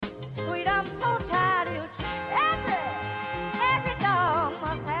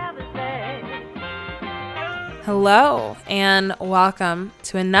Hello, and welcome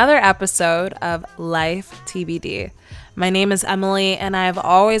to another episode of Life TBD. My name is Emily, and I've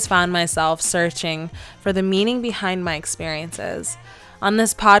always found myself searching for the meaning behind my experiences. On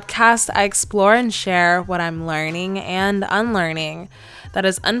this podcast, I explore and share what I'm learning and unlearning that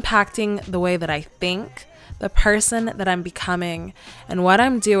is unpacking the way that I think, the person that I'm becoming, and what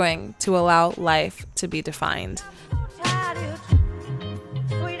I'm doing to allow life to be defined.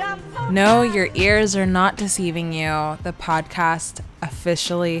 No, your ears are not deceiving you. The podcast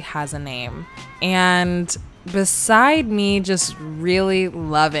officially has a name. And beside me just really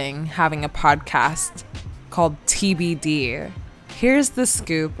loving having a podcast called TBD, here's the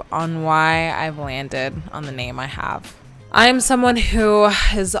scoop on why I've landed on the name I have. I'm someone who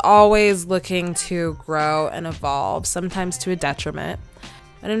is always looking to grow and evolve, sometimes to a detriment.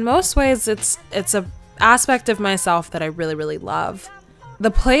 And in most ways, it's an aspect of myself that I really, really love. The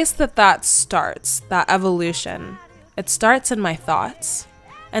place that starts, that evolution, it starts in my thoughts.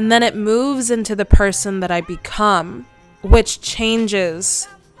 And then it moves into the person that I become, which changes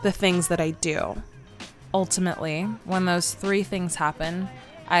the things that I do. Ultimately, when those three things happen,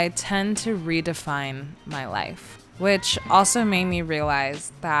 I tend to redefine my life, which also made me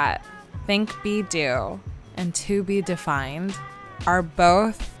realize that think, be, do, and to be defined are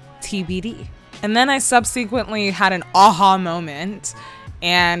both TBD. And then I subsequently had an aha moment,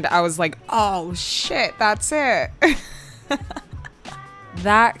 and I was like, oh shit, that's it.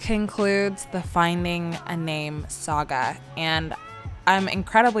 That concludes the Finding a Name saga, and I'm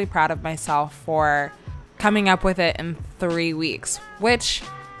incredibly proud of myself for coming up with it in 3 weeks, which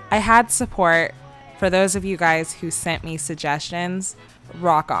I had support. For those of you guys who sent me suggestions,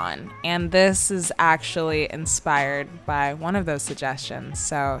 rock on. And this is actually inspired by one of those suggestions,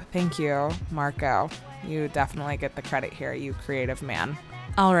 so thank you, Marco. You definitely get the credit here, you creative man.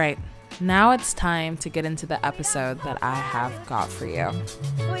 All right, now it's time to get into the episode that I have got for you.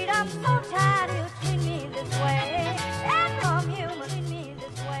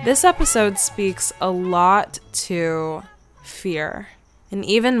 This episode speaks a lot to fear, and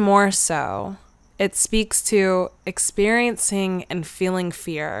even more so, it speaks to experiencing and feeling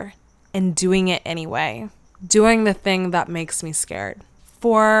fear and doing it anyway, doing the thing that makes me scared.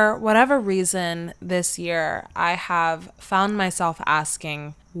 For whatever reason this year, I have found myself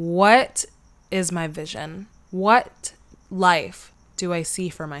asking, what is my vision? What life do I see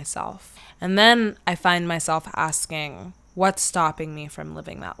for myself? And then I find myself asking, what's stopping me from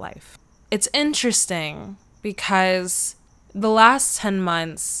living that life? It's interesting because the last 10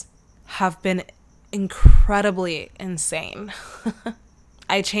 months have been incredibly insane.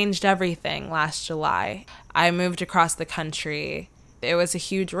 I changed everything last July. I moved across the country. It was a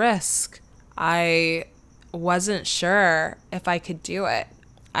huge risk. I wasn't sure if I could do it.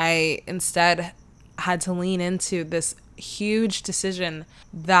 I instead had to lean into this huge decision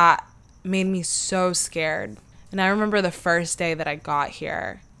that made me so scared. And I remember the first day that I got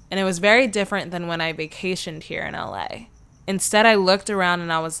here, and it was very different than when I vacationed here in LA. Instead, I looked around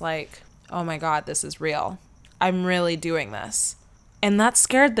and I was like, oh my God, this is real. I'm really doing this. And that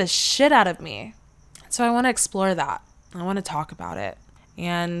scared the shit out of me. So I want to explore that. I want to talk about it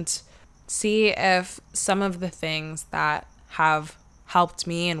and see if some of the things that have helped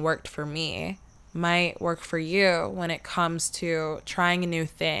me and worked for me might work for you when it comes to trying a new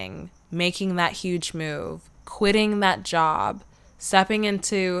thing, making that huge move, quitting that job, stepping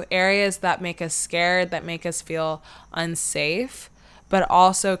into areas that make us scared, that make us feel unsafe, but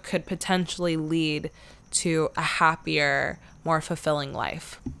also could potentially lead to a happier, more fulfilling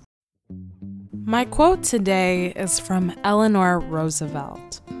life. My quote today is from Eleanor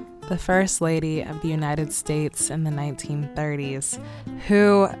Roosevelt, the First Lady of the United States in the 1930s,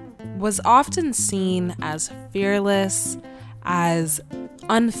 who was often seen as fearless, as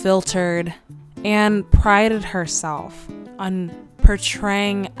unfiltered, and prided herself on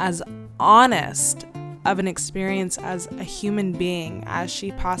portraying as honest of an experience as a human being as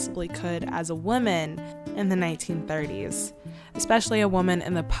she possibly could as a woman in the 1930s, especially a woman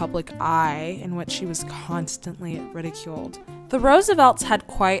in the public eye in which she was constantly ridiculed. The Roosevelts had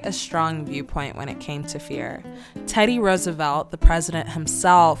quite a strong viewpoint when it came to fear. Teddy Roosevelt, the president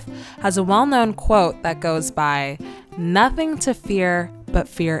himself, has a well-known quote that goes by, "Nothing to fear but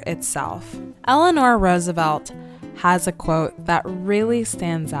fear itself." Eleanor Roosevelt has a quote that really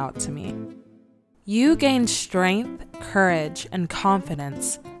stands out to me. "You gain strength, courage, and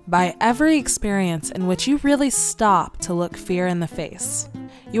confidence by every experience in which you really stop to look fear in the face.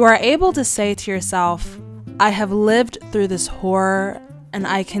 You are able to say to yourself, I have lived through this horror and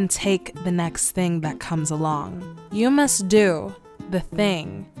I can take the next thing that comes along. You must do the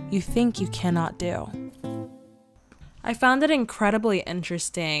thing you think you cannot do." I found it incredibly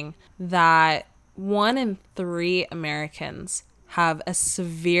interesting that 1 in 3 Americans have a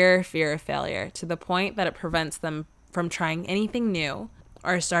severe fear of failure to the point that it prevents them from trying anything new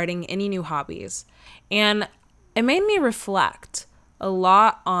or starting any new hobbies. And it made me reflect a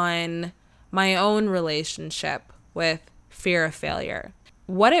lot on my own relationship with fear of failure.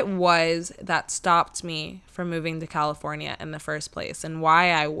 What it was that stopped me from moving to California in the first place, and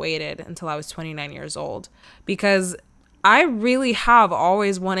why I waited until I was 29 years old. Because I really have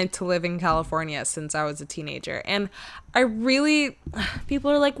always wanted to live in California since I was a teenager. And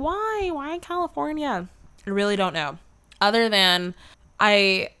people are like, why? Why California? I really don't know. Other than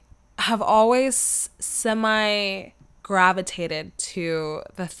I have always gravitated to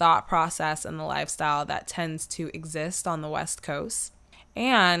the thought process and the lifestyle that tends to exist on the West Coast.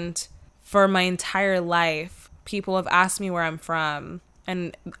 And for my entire life, people have asked me where I'm from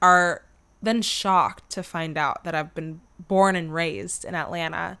and are then shocked to find out that I've been born and raised in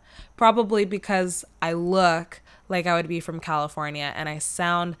Atlanta, probably because I look like I would be from California and I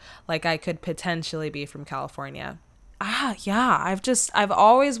sound like I could potentially be from California. I've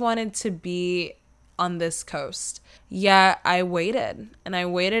always wanted to be on this coast. Yet I waited and I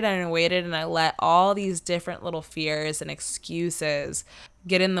waited and I waited and I let all these different little fears and excuses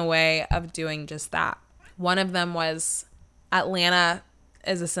get in the way of doing just that. One of them was Atlanta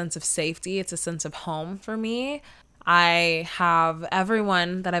is a sense of safety. It's a sense of home for me. I have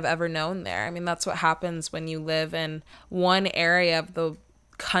everyone that I've ever known there. I mean, that's what happens when you live in one area of the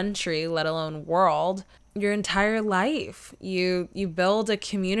country, let alone world, your entire life. You build a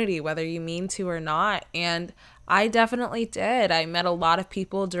community, whether you mean to or not. And I definitely did. I met a lot of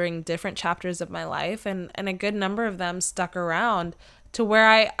people during different chapters of my life, and a good number of them stuck around to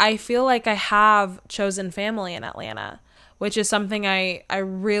where I feel like I have chosen family in Atlanta, which is something I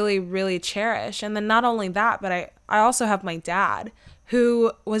really, really cherish. And then not only that, but I also have my dad,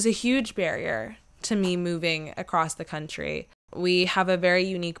 who was a huge barrier to me moving across the country. We have a very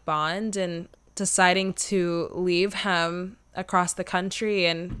unique bond, and deciding to leave him across the country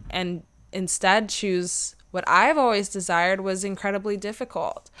and instead choose what I've always desired was incredibly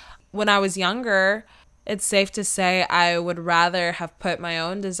difficult. When I was younger, it's safe to say I would rather have put my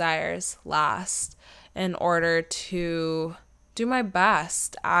own desires last in order to do my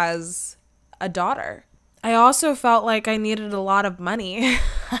best as a daughter. I also felt like I needed a lot of money.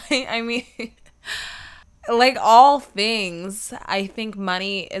 I mean, like all things, I think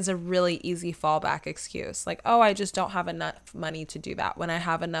money is a really easy fallback excuse. Like, oh, I just don't have enough money to do that. When I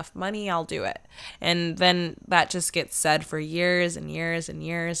have enough money, I'll do it. And then that just gets said for years and years and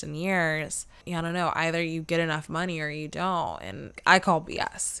years and years. I don't know, either you get enough money or you don't. And I call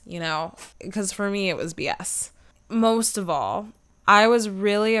BS, because for me, it was BS. Most of all, I was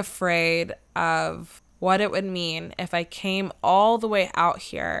really afraid of what it would mean if I came all the way out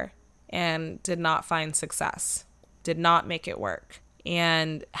here and did not find success, did not make it work,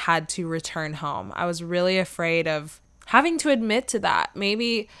 and had to return home. I was really afraid of having to admit to that.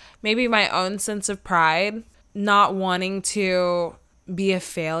 Maybe my own sense of pride, not wanting to be a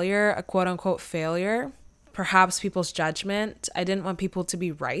failure, a quote unquote failure, perhaps people's judgment. I didn't want people to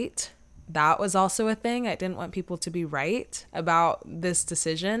be right. That was also a thing. I didn't want people to be right about this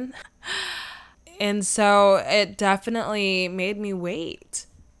decision. And so it definitely made me wait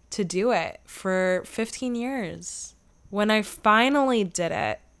to do it for 15 years. When I finally did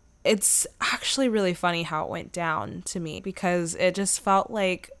it, it's actually really funny how it went down to me, because it just felt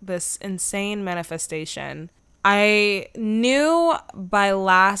like this insane manifestation. I knew by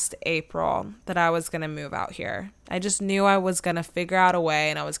last April that I was going to move out here. I just knew I was going to figure out a way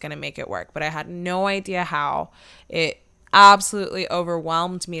and I was going to make it work, but I had no idea how. It absolutely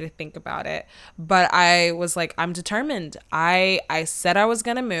overwhelmed me to think about it, but I was like, I'm determined. I said I was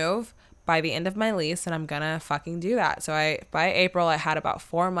going to move by the end of my lease, and I'm going to fucking do that. So by April, I had about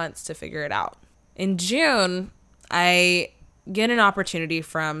 4 months to figure it out. In June, I get an opportunity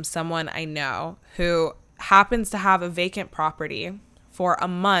from someone I know who happens to have a vacant property for a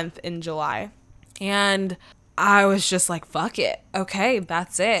month in July. And I was just like, fuck it. Okay,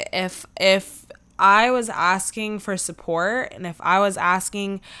 that's it. If I was asking for support, and if I was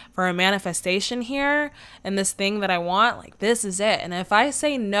asking for a manifestation here and this thing that I want, like, this is it. And if I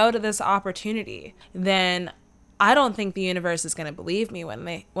say no to this opportunity, then I don't think the universe is going to believe me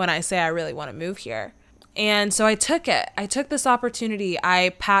when I say I really want to move here. And so I took it. I took this opportunity. I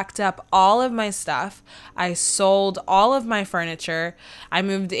packed up all of my stuff. I sold all of my furniture. I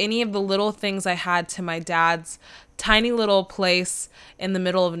moved any of the little things I had to my dad's tiny little place in the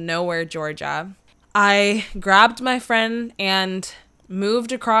middle of nowhere, Georgia. I grabbed my friend and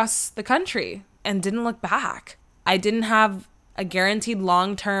moved across the country and didn't look back. I didn't have a guaranteed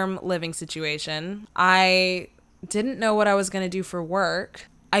long-term living situation. I didn't know what I was going to do for work.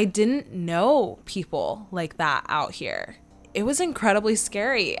 I didn't know people like that out here. It was incredibly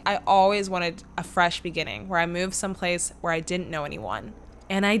scary. I always wanted a fresh beginning where I moved someplace where I didn't know anyone.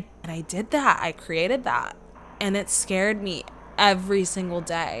 And I did that. I created that. And it scared me every single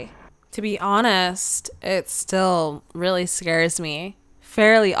day. To be honest, it still really scares me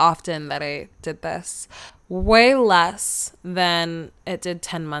fairly often that I did this. Way less than it did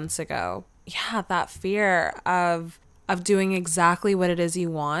 10 months ago. Yeah, that fear of doing exactly what it is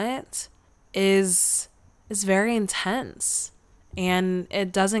you want is very intense, and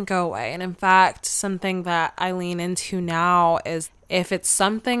it doesn't go away. And in fact, something that I lean into now is if it's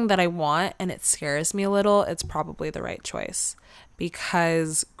something that I want and it scares me a little, it's probably the right choice,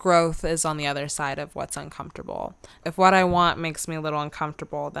 because growth is on the other side of what's uncomfortable. If what I want makes me a little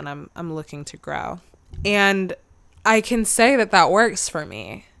uncomfortable, then I'm looking to grow. And I can say that works for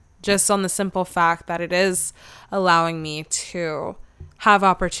me, just on the simple fact that it is allowing me to have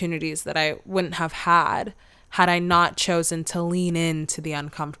opportunities that I wouldn't have had I not chosen to lean into the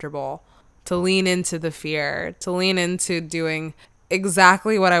uncomfortable, to lean into the fear, to lean into doing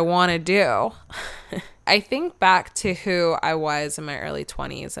exactly what I want to do. I think back to who I was in my early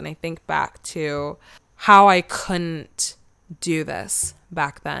 20s, and I think back to how I couldn't do this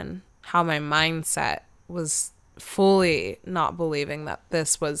back then, how my mindset was fully not believing that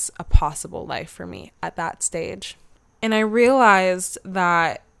this was a possible life for me at that stage. And I realized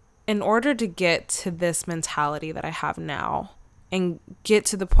that in order to get to this mentality that I have now and get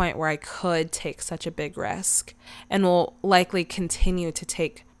to the point where I could take such a big risk and will likely continue to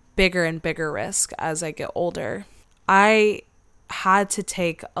take bigger and bigger risk as I get older, I had to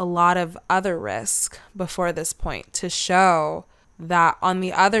take a lot of other risk before this point to show that on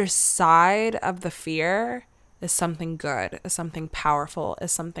the other side of the fear is something good, is something powerful,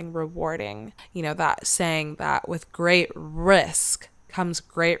 is something rewarding. You know, that saying that with great risk comes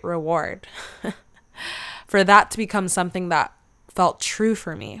great reward. For that to become something that felt true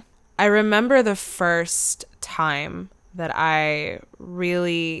for me. I remember the first time that I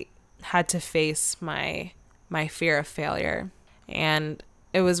really had to face my fear of failure. And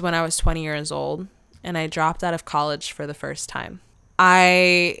it was when I was 20 years old and I dropped out of college for the first time.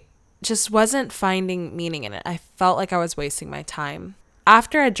 I just wasn't finding meaning in it. I felt like I was wasting my time.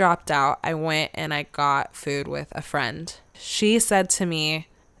 After I dropped out, I went and I got food with a friend. She said to me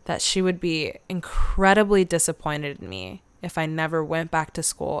that she would be incredibly disappointed in me if I never went back to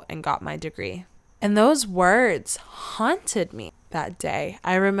school and got my degree. And those words haunted me that day.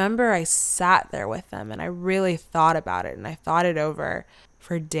 I remember I sat there with them and I really thought about it, and I thought it over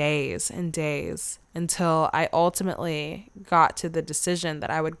for days and days until I ultimately got to the decision that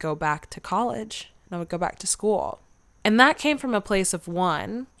I would go back to college and I would go back to school. And that came from a place of,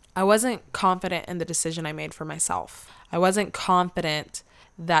 one, I wasn't confident in the decision I made for myself. I wasn't confident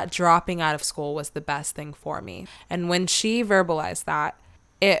that dropping out of school was the best thing for me. And when she verbalized that,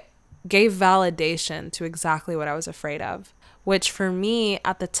 it gave validation to exactly what I was afraid of, which for me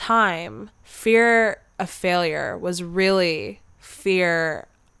at the time, fear of failure was really fear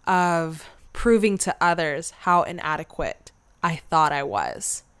of proving to others how inadequate I thought I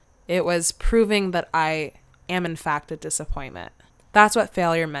was. It was proving that I am in fact a disappointment. That's what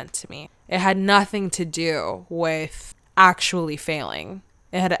failure meant to me. It had nothing to do with actually failing.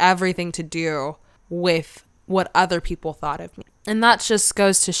 It had everything to do with what other people thought of me. And that just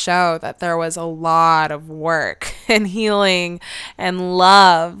goes to show that there was a lot of work and healing and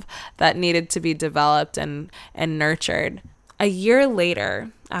love that needed to be developed and nurtured. A year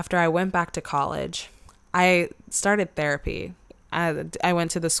later, after I went back to college, I started therapy. I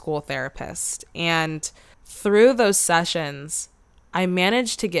went to the school therapist. And through those sessions, I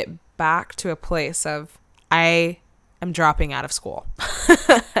managed to get back to a place of I am dropping out of school.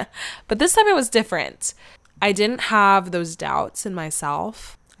 But this time it was different. I didn't have those doubts in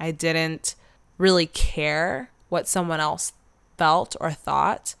myself. I didn't really care what someone else felt or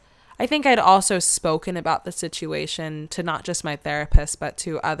thought. I think I'd also spoken about the situation to not just my therapist, but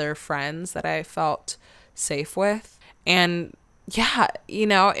to other friends that I felt safe with. And yeah,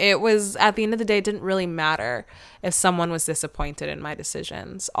 it was, at the end of the day, it didn't really matter if someone was disappointed in my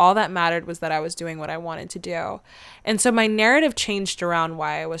decisions. All that mattered was that I was doing what I wanted to do. And so my narrative changed around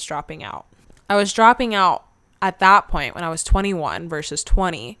why I was dropping out. I was dropping out at that point when I was 21 versus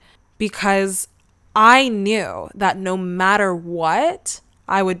 20 because I knew that no matter what,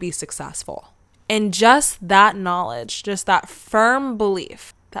 I would be successful. And just that knowledge, just that firm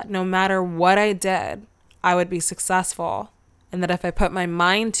belief that no matter what I did, I would be successful, and that if I put my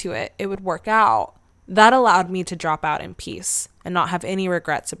mind to it, it would work out. that allowed me to drop out in peace and not have any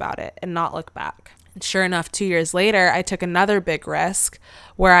regrets about it and not look back. And sure enough, 2 years later, I took another big risk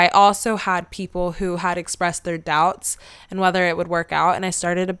where I also had people who had expressed their doubts and whether it would work out. And I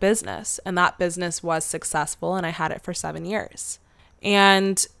started a business, and that business was successful, and I had it for 7 years.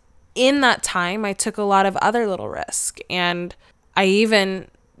 And in that time, I took a lot of other little risks, and I even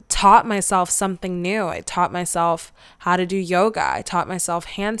taught myself something new. I taught myself how to do yoga. I taught myself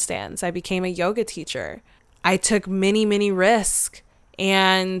handstands. I became a yoga teacher. I took many, many risks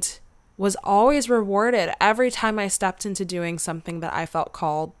and was always rewarded every time I stepped into doing something that I felt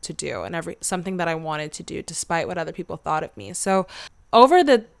called to do and something that I wanted to do despite what other people thought of me. So over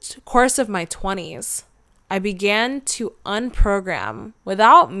the course of my 20s, I began to unprogram,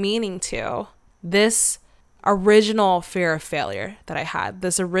 without meaning to, this original fear of failure that I had,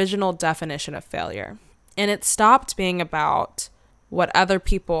 this original definition of failure. And it stopped being about what other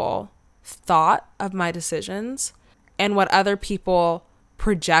people thought of my decisions and what other people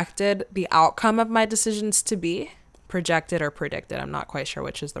projected the outcome of my decisions to be. Projected or predicted, I'm not quite sure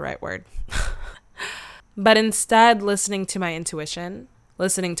which is the right word. But instead, listening to my intuition,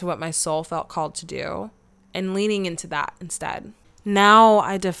 listening to what my soul felt called to do, and leaning into that instead. Now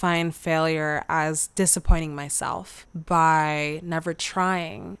I define failure as disappointing myself by never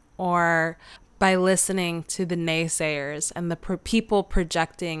trying, or by listening to the naysayers and the people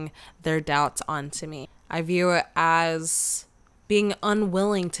projecting their doubts onto me. I view it as being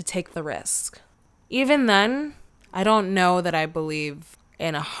unwilling to take the risk. Even then, I don't know that I believe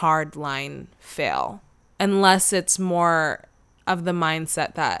in a hard line fail, unless it's more of the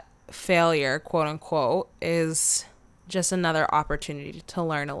mindset that failure, quote unquote, is just another opportunity to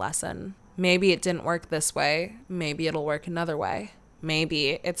learn a lesson. Maybe it didn't work this way. Maybe it'll work another way.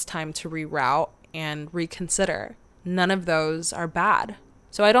 Maybe it's time to reroute and reconsider. None of those are bad.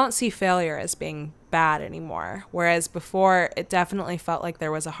 So I don't see failure as being bad anymore, whereas before it definitely felt like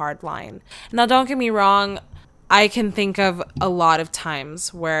there was a hard line. Now, don't get me wrong, I can think of a lot of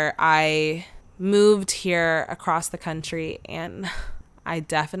times where I moved here across the country and I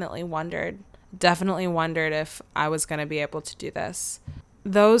definitely wondered if I was going to be able to do this.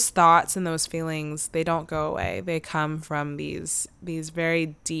 Those thoughts and those feelings, they don't go away. They come from these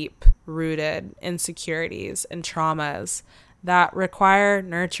very deep rooted insecurities and traumas that require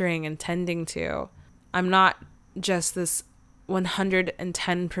nurturing and tending to. I'm not just this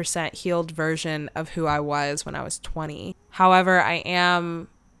 110% healed version of who I was when I was 20. However, I am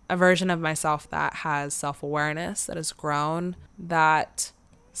a version of myself that has self-awareness, that has grown, that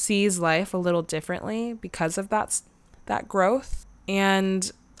sees life a little differently because of that growth.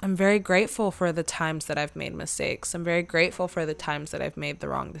 And I'm very grateful for the times that I've made mistakes. I'm very grateful for the times that I've made the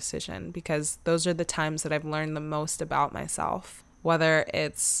wrong decision, because those are the times that I've learned the most about myself, whether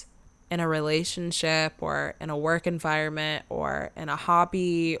it's in a relationship or in a work environment or in a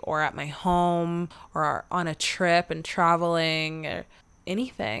hobby or at my home or on a trip and traveling or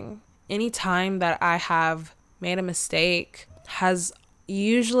anything. Any time that I have made a mistake has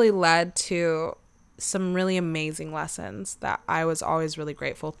usually led to some really amazing lessons that I was always really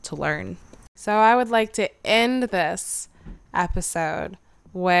grateful to learn. So I would like to end this episode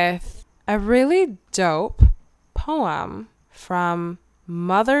with a really dope poem from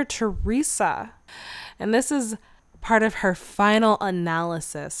Mother Teresa. And this is part of her final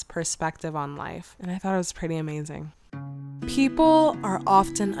analysis perspective on life. And I thought it was pretty amazing. People are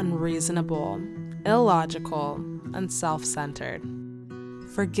often unreasonable, illogical, and self-centered.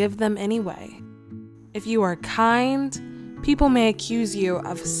 Forgive them anyway. If you are kind, people may accuse you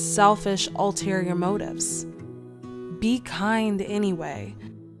of selfish ulterior motives. Be kind anyway.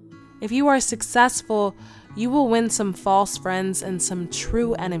 If you are successful, you will win some false friends and some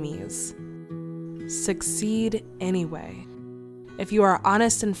true enemies. Succeed anyway. If you are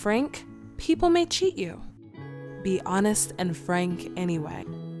honest and frank, people may cheat you. Be honest and frank anyway.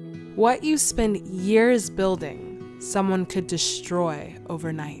 What you spend years building, someone could destroy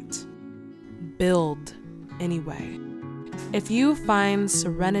overnight. Build anyway. If you find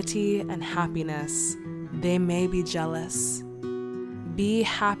serenity and happiness, they may be jealous. Be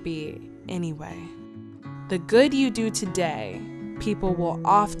happy anyway. The good you do today, people will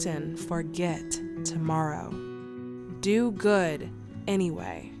often forget tomorrow. Do good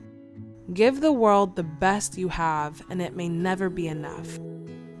anyway. Give the world the best you have, and it may never be enough.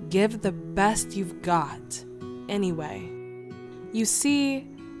 Give the best you've got anyway. You see,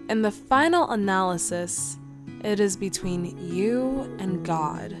 in the final analysis, it is between you and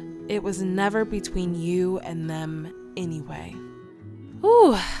God. It was never between you and them anyway.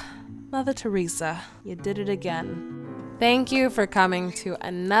 Ooh, Mother Teresa, you did it again. Thank you for coming to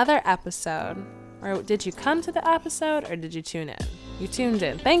another episode Or did you come to the episode or did you tune in? You tuned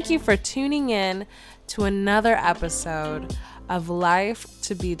in. Thank you for tuning in to another episode of Life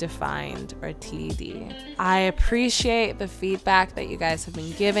to be Defined, or TD. I appreciate the feedback that you guys have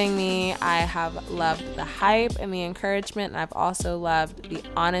been giving me. I have loved the hype and the encouragement, and I've also loved the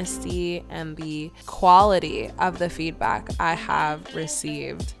honesty and the quality of the feedback I have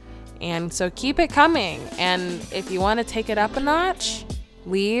received. And so keep it coming. And if you want to take it up a notch,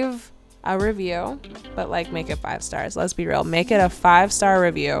 leave a review, but like make it 5 stars. Let's be real. Make it a 5-star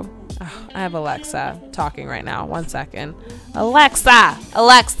review. Oh, I have Alexa talking right now. 1 second.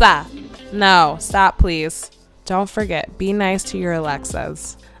 Alexa. No, stop, please. Don't forget, be nice to your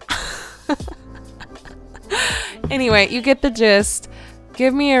Alexas. Anyway, you get the gist.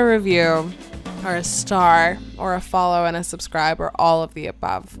 Give me a review or a star or a follow and a subscribe or all of the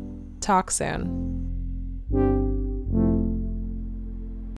above. Talk soon.